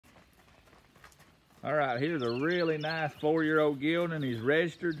All right, here's a really nice 4-year-old gelding. He's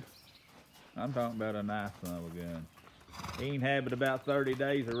registered. I'm talking about a nice son of a gun. He ain't had but about 30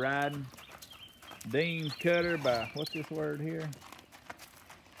 days of riding. Dean's cutter by, what's this word here?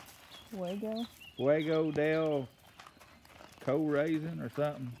 Fuego del Co-Raisin or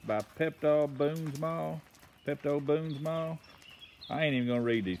something by Pepto Boone's Mall. I ain't even gonna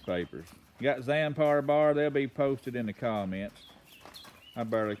read these papers. Got Zampar Bar, they'll be posted in the comments. I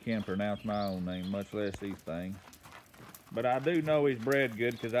barely can pronounce my own name, much less these things. But I do know he's bred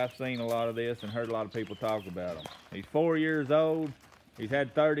good because I've seen a lot of this and heard a lot of people talk about him. He's 4 years old. He's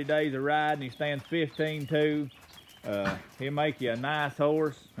had 30 days of riding. He stands 15-2. He'll make you a nice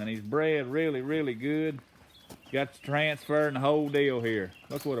horse, and he's bred really, really good. Got the transfer and the whole deal here.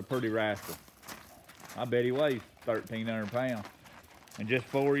 Look what a pretty rascal. I bet he weighs 1,300 pounds. And just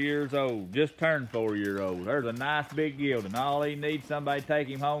 4 years old, just turned 4 years old. There's a nice big gelding. All he needs, somebody take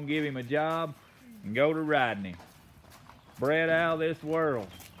him home, give him a job, and go to riding him. Bred out of this world.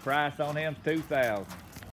 Price on him $2,000.